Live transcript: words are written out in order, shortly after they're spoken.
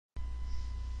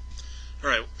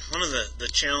Alright, one of the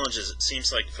challenges it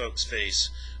seems like folks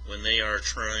face when they are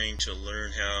trying to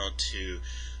learn how to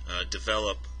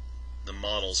develop the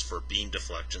models for beam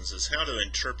deflections is how to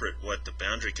interpret what the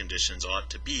boundary conditions ought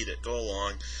to be that go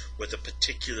along with a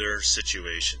particular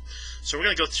situation. So we're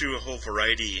going to go through a whole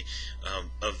variety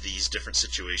of these different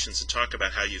situations and talk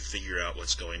about how you figure out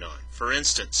what's going on. For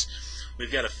instance,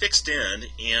 we've got a fixed end,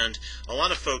 and a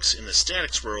lot of folks in the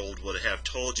statics world would have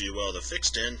told you, well, the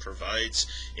fixed end provides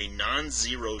a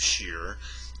non-zero shear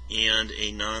and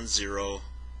a non-zero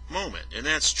moment, and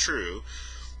that's true,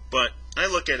 but I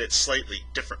look at it slightly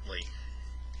differently,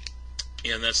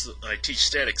 and I teach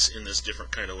statics in this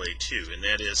different kind of way too, and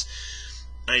that is,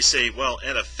 I say, well,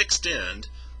 at a fixed end,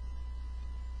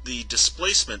 the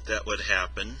displacement that would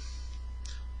happen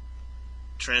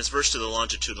transverse to the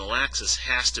longitudinal axis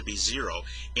has to be zero,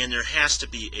 and there has to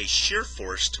be a shear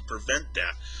force to prevent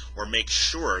that, or make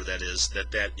sure that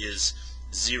is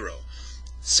zero.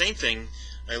 Same thing,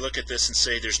 I look at this and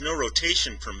say there's no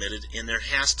rotation permitted, and there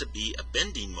has to be a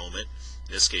bending moment.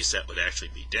 In this case, that would actually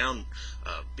be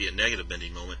be a negative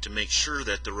bending moment to make sure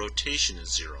that the rotation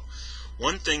is zero.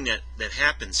 One thing that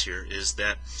happens here is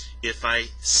that if I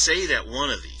say that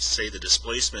one of these, say the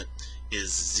displacement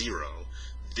is zero,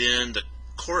 then the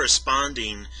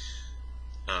corresponding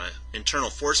internal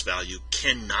force value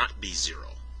cannot be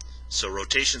zero. So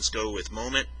rotations go with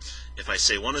moment. If I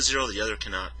say one is zero, the other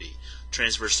cannot be.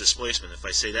 Transverse displacement, if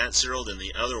I say that's zero, then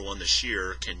the other one, the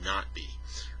shear, cannot be.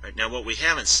 Right, now what we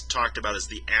haven't talked about is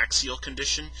the axial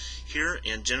condition here,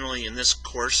 and generally in this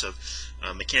course of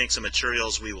mechanics of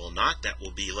materials we will not. That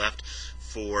will be left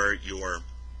for your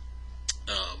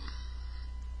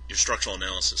structural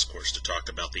analysis course to talk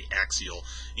about the axial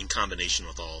in combination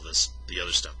with all this, the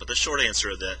other stuff. But the short answer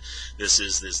of this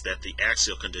is that the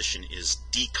axial condition is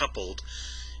decoupled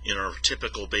in our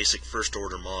typical basic first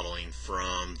order modeling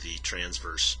from the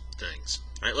transverse things.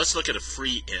 All right, let's look at a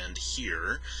free end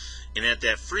here, and at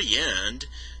that free end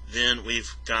then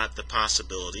we've got the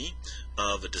possibility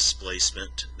of a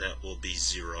displacement that will be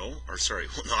zero, or sorry,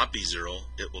 will not be zero,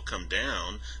 it will come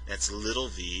down, that's little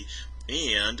v,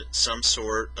 and some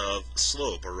sort of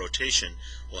slope or rotation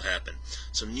will happen.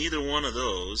 So neither one of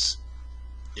those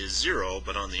is zero,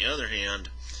 but on the other hand,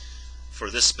 for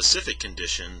this specific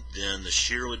condition, then the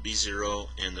shear would be zero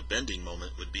and the bending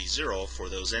moment would be zero for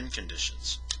those end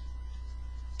conditions.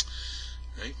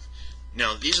 Right?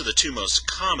 Now, these are the two most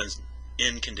common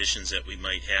end conditions that we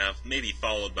might have, maybe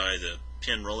followed by the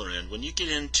pin roller end. When you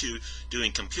get into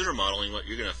doing computer modeling, what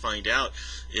you're going to find out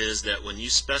is that when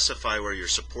you specify where your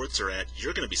supports are at,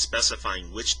 you're going to be specifying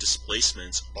which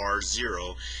displacements are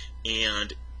zero,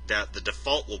 and that the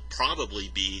default will probably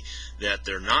be that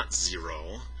they're not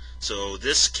zero. So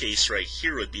this case right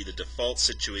here would be the default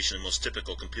situation in most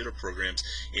typical computer programs,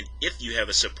 and if you have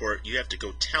a support, you have to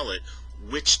go tell it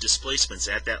which displacements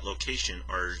at that location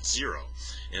are zero,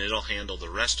 and it'll handle the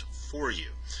rest for you.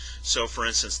 So for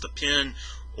instance, the pin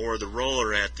or the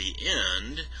roller at the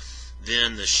end,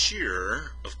 then the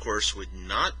shear, of course, would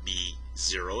not be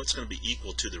zero. It's going to be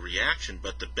equal to the reaction,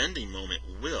 but the bending moment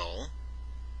will.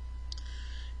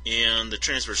 And the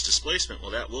transverse displacement, well,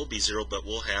 that will be zero, but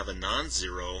we'll have a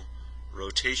non-zero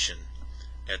rotation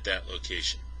at that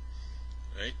location.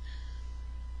 Right?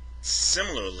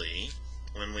 Similarly,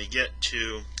 when we get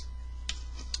to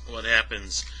what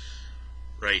happens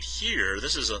right here,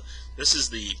 this is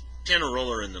the pin or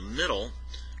roller in the middle.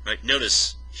 Right?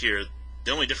 Notice here,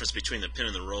 the only difference between the pin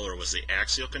and the roller was the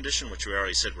axial condition, which we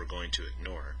already said we're going to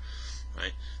ignore.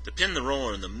 Right? The pin and the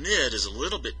roller in the mid is a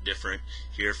little bit different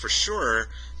here. For sure,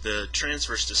 the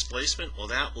transverse displacement, well,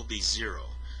 that will be zero.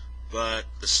 But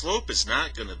the slope is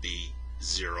not going to be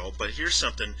zero. But here's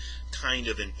something kind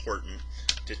of important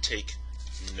to take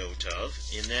note of,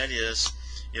 and that is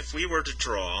if we were to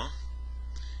draw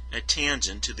a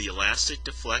tangent to the elastic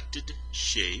deflected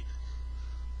shape,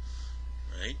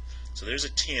 right? So there's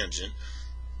a tangent,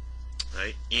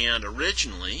 right? And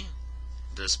originally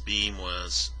this beam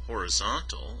was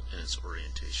horizontal in its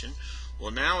orientation.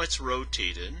 Well, now it's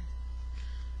rotated,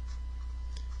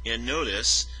 and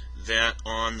notice that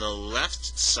on the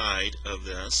left side of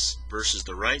this versus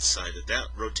the right side, that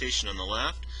rotation on the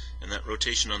left and that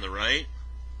rotation on the right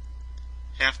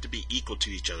have to be equal to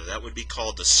each other. That would be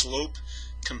called the slope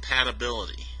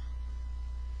compatibility.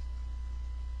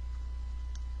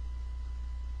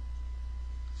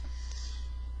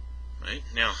 Right?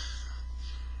 Now,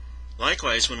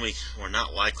 likewise, or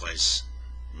not likewise,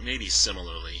 maybe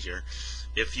similarly here,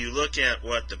 if you look at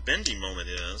what the bending moment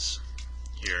is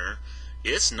here,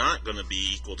 it's not going to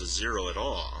be equal to zero at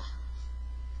all.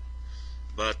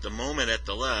 But the moment at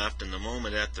the left and the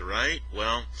moment at the right,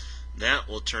 well, that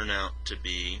will turn out to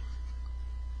be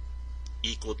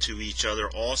equal to each other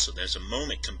also. There's a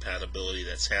moment compatibility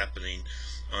that's happening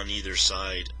on either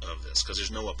side of this because there's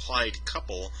no applied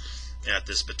couple at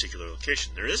this particular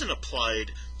location. There is an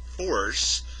applied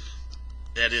force,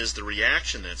 that is the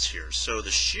reaction that's here. So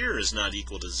the shear is not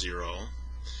equal to 0,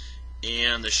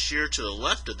 and the shear to the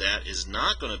left of that is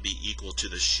not going to be equal to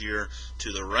the shear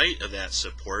to the right of that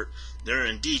support. They're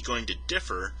indeed going to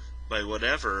differ by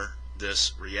whatever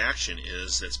this reaction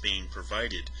is that's being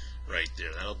provided right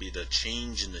there. That'll be the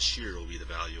change in the shear will be the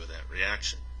value of that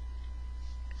reaction.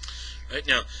 Right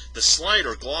now, the slide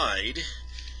or glide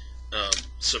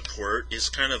support is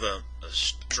kind of a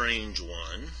strange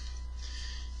one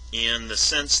in the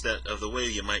sense that of the way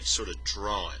you might sort of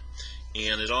draw it.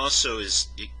 And it also is,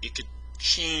 it could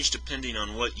change depending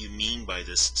on what you mean by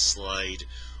this slide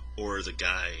or the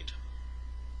guide.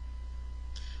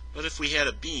 But if we had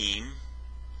a beam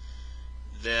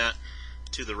that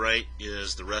to the right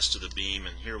is the rest of the beam,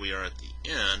 and here we are at the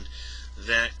end,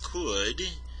 that could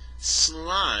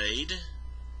slide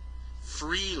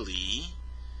freely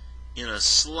in a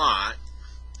slot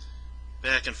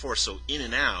back and forth, so in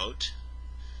and out,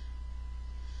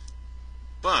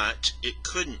 but it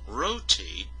couldn't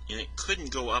rotate and it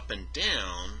couldn't go up and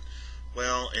down.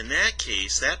 Well, in that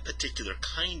case, that particular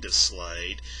kind of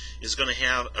slide is going to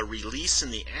have a release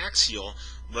in the axial,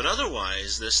 but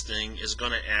otherwise this thing is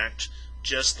going to act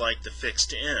just like the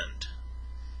fixed end.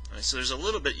 Right, so there's a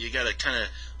little bit you got to kind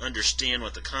of understand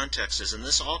what the context is, and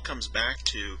this all comes back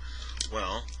to,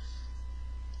 well,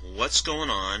 what's going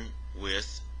on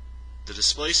with the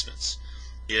displacements.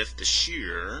 If the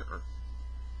shear, or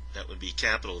that would be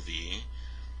capital V,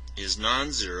 is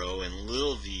non-zero and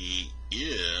little v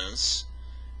is,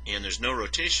 and there's no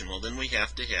rotation, well then we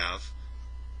have to have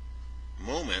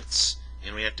moments,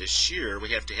 and we have to shear, we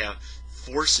have to have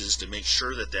forces to make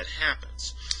sure that that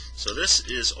happens. So this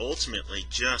is ultimately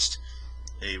just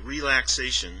a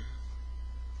relaxation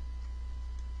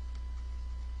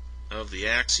of the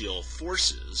axial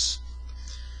forces,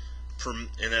 and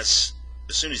that's,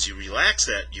 as soon as you relax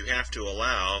that, you have to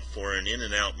allow for an in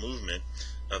and out movement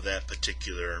of that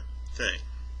particular thing.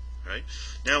 Right?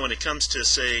 Now when it comes to,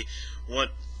 say,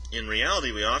 what in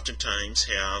reality we oftentimes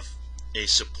have a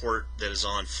support that is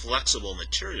on flexible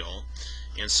material,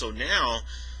 and so now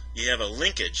you have a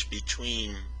linkage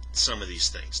between some of these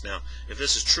things. Now if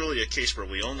this is truly a case where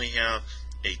we only have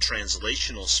a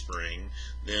translational spring,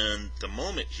 then the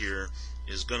moment here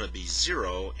is going to be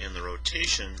 0 and the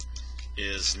rotation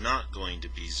is not going to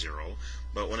be 0.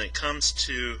 But when it comes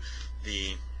to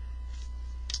the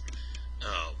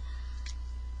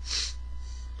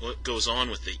what goes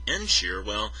on with the end shear,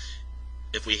 well,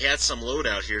 if we had some load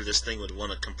out here, this thing would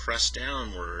want to compress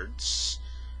downwards,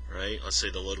 right? Let's say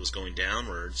the load was going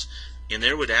downwards, and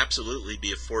there would absolutely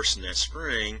be a force in that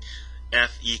spring,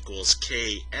 F equals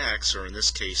kx, or in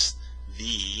this case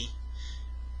V,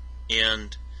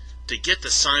 and to get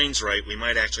the signs right, we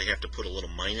might actually have to put a little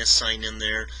minus sign in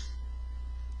there.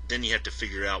 Then you have to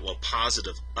figure out, well,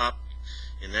 positive up,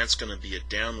 and that's going to be a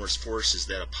downwards force. Is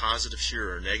that a positive shear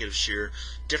or a negative shear?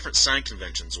 Different sign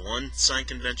conventions. One sign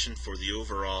convention for the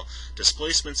overall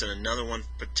displacements and another one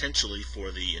potentially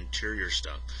for the interior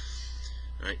stuff.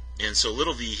 Right? And so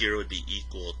little v here would be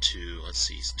equal to, let's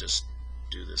see, just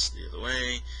do this the other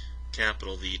way,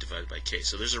 capital V divided by K.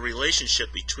 So there's a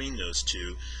relationship between those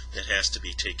two that has to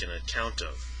be taken account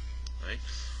of. Right?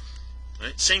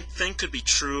 Right? Same thing could be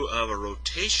true of a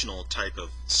rotational type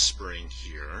of spring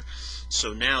here.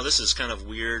 So now this is kind of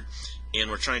weird, and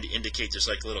we're trying to indicate there's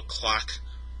like a little clock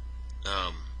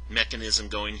mechanism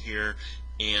going here,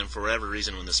 and for whatever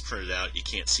reason when this is printed out you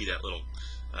can't see that little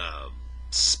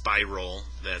spiral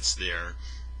that's there.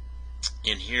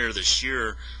 And here the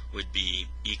shear would be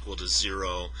equal to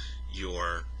 0.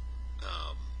 Your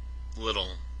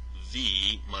little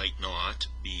v might not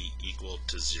be equal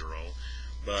to 0,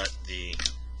 but the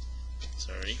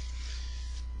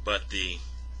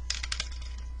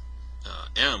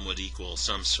m would equal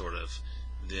some sort of,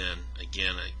 then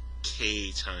again, a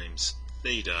k times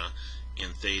theta,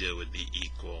 and theta would be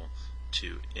equal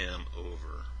to m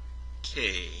over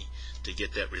k to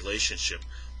get that relationship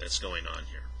that's going on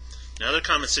here. Now, other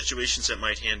common situations that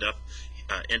might end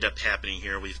up happening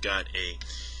here, we've got a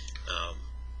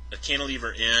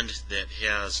cantilever end that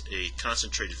has a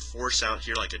concentrated force out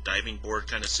here, like a diving board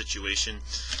kind of situation.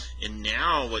 And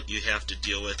now what you have to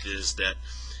deal with is that,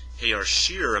 hey, our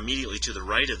shear immediately to the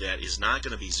right of that is not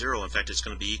going to be 0. In fact, it's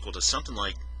going to be equal to something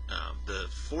like the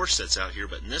force that's out here.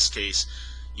 But in this case,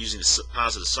 using the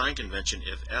positive sign convention,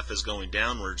 if F is going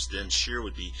downwards, then shear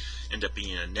would end up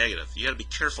being a negative. You got to be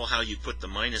careful how you put the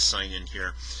minus sign in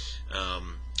here.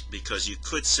 because you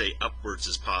could say upwards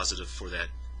is positive for that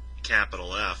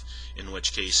capital F, in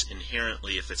which case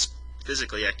inherently if it's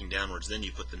physically acting downwards, then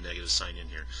you put the negative sign in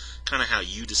here. Kind of how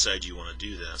you decide you want to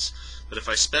do this. But if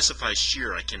I specify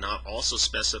shear, I cannot also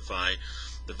specify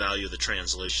the value of the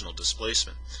translational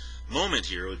displacement. Moment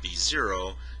here would be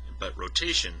 0, but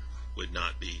rotation would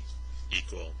not be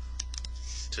equal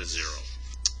to 0.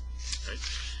 Right?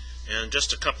 And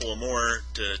just a couple more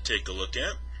to take a look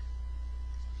at.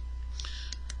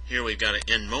 Here we've got an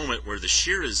end moment where the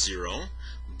shear is 0,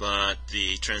 but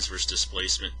the transverse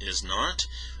displacement is not.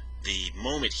 The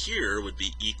moment here would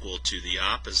be equal to the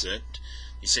opposite.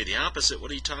 You say the opposite, what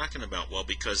are you talking about? Well,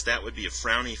 because that would be a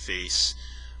frowny face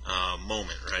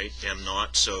moment, right?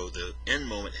 M0, so the end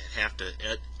moment would have to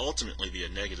ultimately be a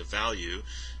negative value,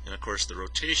 and of course the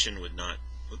rotation would not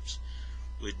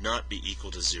be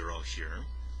equal to 0 here.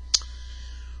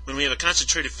 When we have a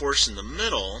concentrated force in the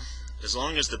middle, as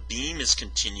long as the beam is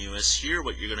continuous, here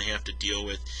what you're going to have to deal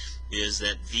with is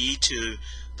that V to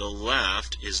the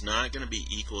left is not going to be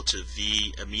equal to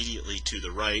V immediately to the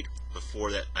right.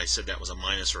 Before that I said that was a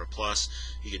minus or a plus.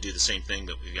 You could do the same thing,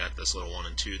 but we've got this little 1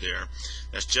 and 2 there.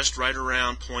 That's just right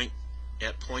around point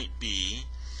B,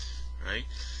 right?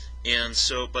 And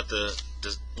so, but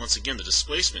once again, the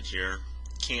displacement here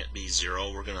can't be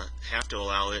 0. We're going to have to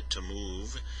allow it to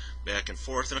move back and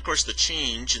forth. And of course the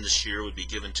change in the shear would be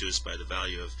given to us by the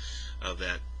value of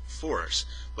that force.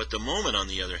 But the moment, on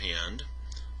the other hand,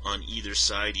 on either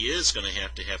side is going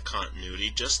to have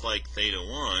continuity, just like theta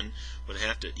 1 would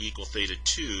have to equal theta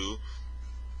 2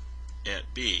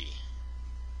 at B.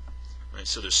 Right,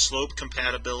 so there's slope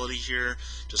compatibility here,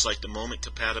 just like the moment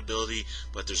compatibility,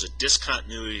 but there's a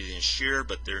discontinuity in shear.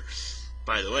 But there,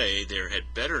 by the way, there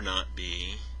had better not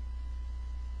be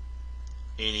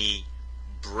any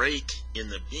break in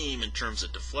the beam in terms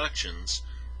of deflections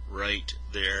right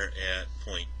there at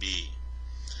point B.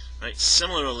 Right?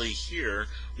 Similarly here,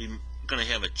 we're going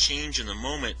to have a change in the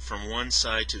moment from one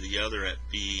side to the other at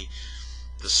B.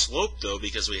 The slope, though,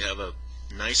 because we have a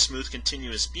nice smooth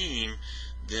continuous beam,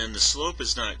 then the slope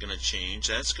is not going to change.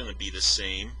 That's going to be the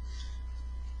same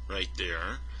right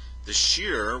there. The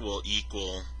shear will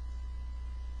equal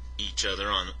each other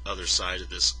on the other side of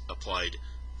this applied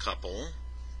couple,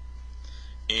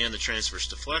 and the transverse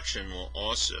deflection will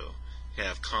also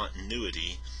have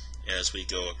continuity as we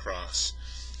go across.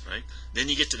 Right? Then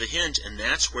you get to the hinge, and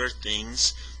that's where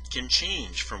things can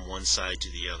change from one side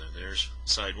to the other. There's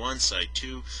side 1, side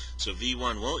 2, so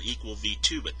V1 will equal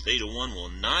V2, but theta 1 will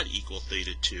not equal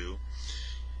theta 2.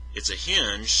 It's a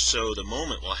hinge, so the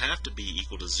moment will have to be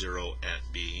equal to 0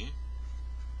 at B.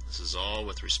 This is all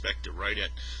with respect to right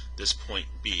at this point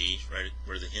B, right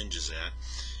where the hinge is at.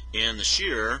 And the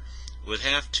shear would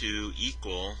have to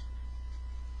equal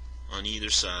on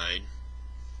either side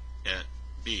at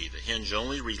B. The hinge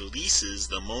only releases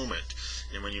the moment,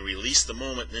 and when you release the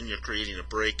moment, then you're creating a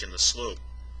break in the slope.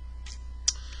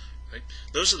 Right?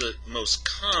 Those are the most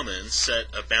common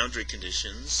set of boundary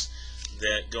conditions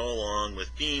that go along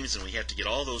with beams, and we have to get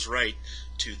all those right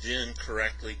to then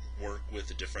correctly work with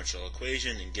the differential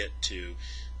equation and get to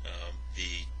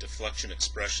the deflection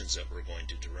expressions that we're going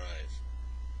to derive.